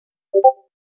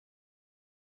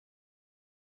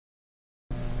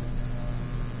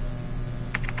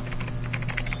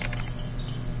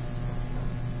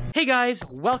Hey guys,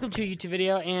 welcome to a YouTube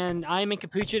video, and I'm in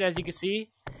Capuchin, as you can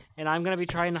see, and I'm going to be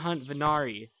trying to hunt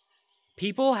Venari.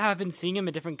 People have been seeing him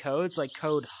in different codes, like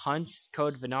code hunt,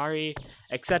 code Venari,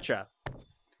 etc.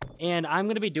 And I'm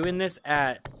going to be doing this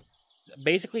at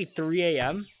basically 3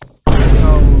 a.m. So,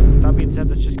 with that being said,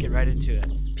 let's just get right into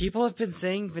it. People have been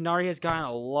saying Venari has gotten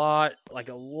a lot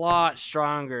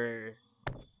stronger.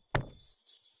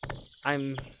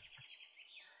 I'm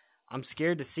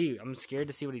scared to see. I'm scared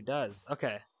to see what he does.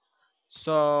 Okay.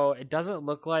 So, it doesn't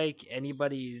look like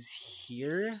anybody's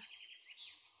here.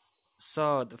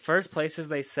 So, the first places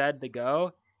they said to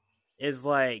go is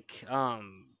like,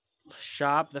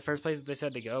 shop. The first place they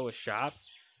said to go was shop.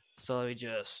 So, let me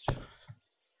just...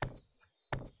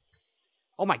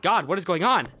 Oh my god, what is going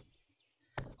on?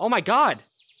 Oh my god!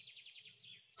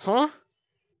 Huh?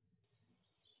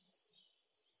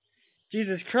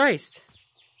 Jesus Christ.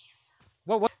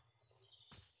 What?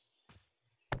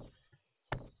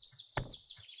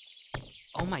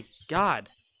 Oh my god.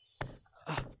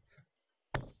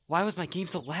 Why was my game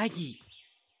so laggy?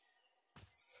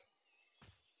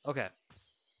 Okay.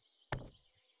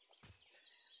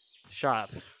 Shop.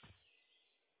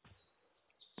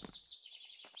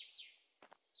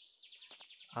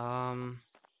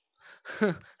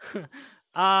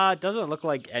 Doesn't look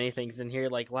like anything's in here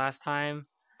like last time.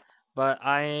 But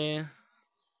alright,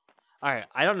 I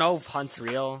don't know if Hunt's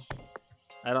real.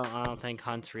 I don't think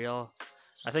Hunt's real.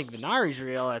 I think Venari's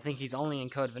real. I think he's only in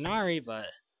code Venari, but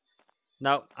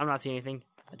no, I'm not seeing anything.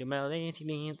 I do my dancey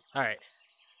dance. Alright.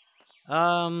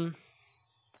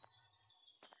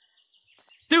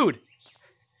 Dude!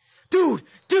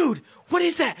 What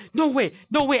is that? No way,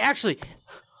 actually.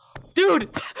 Dude!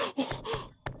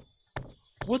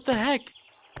 What the heck?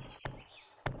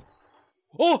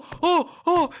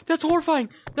 Oh, that's horrifying.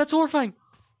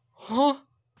 Huh?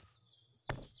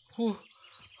 Oh.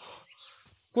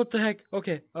 What the heck?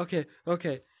 Okay.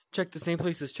 Check the same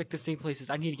places.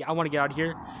 I want to get out of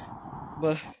here.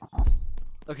 But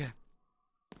okay.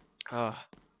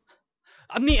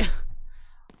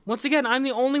 Once again, I'm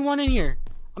the only one in here.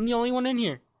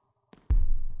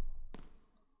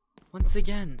 Once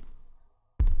again.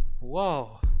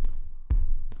 Whoa.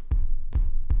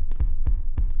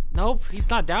 Nope, he's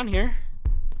not down here.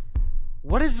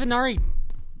 What is Venari?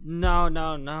 No.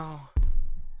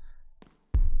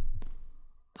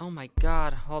 Oh my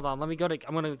god, hold on, I'm gonna go to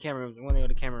camera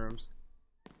rooms.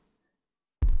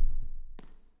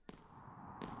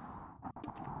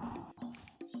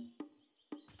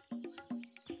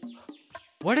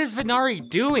 What is Venari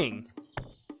doing?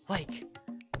 Like,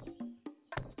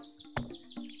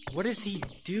 what is he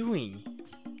doing?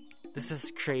 This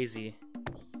is crazy.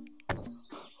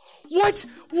 What?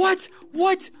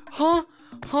 Huh?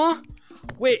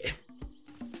 Wait.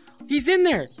 He's in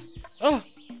there.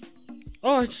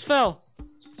 Oh, it just fell.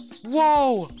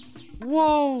 Whoa.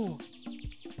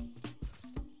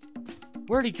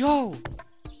 Where'd he go?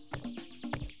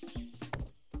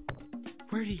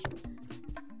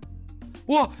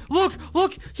 Whoa,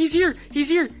 look. He's here.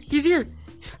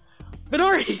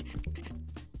 Venari.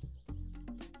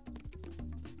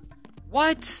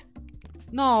 What?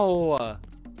 No.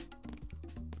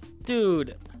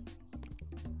 Dude,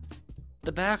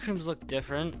 the backrooms look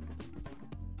different.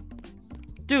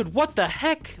 Dude, what the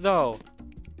heck, though?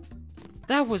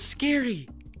 That was scary.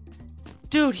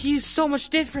 Dude, he's so much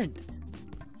different.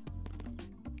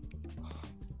 Oh,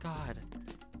 God.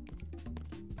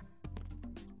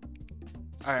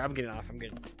 Alright, I'm getting off.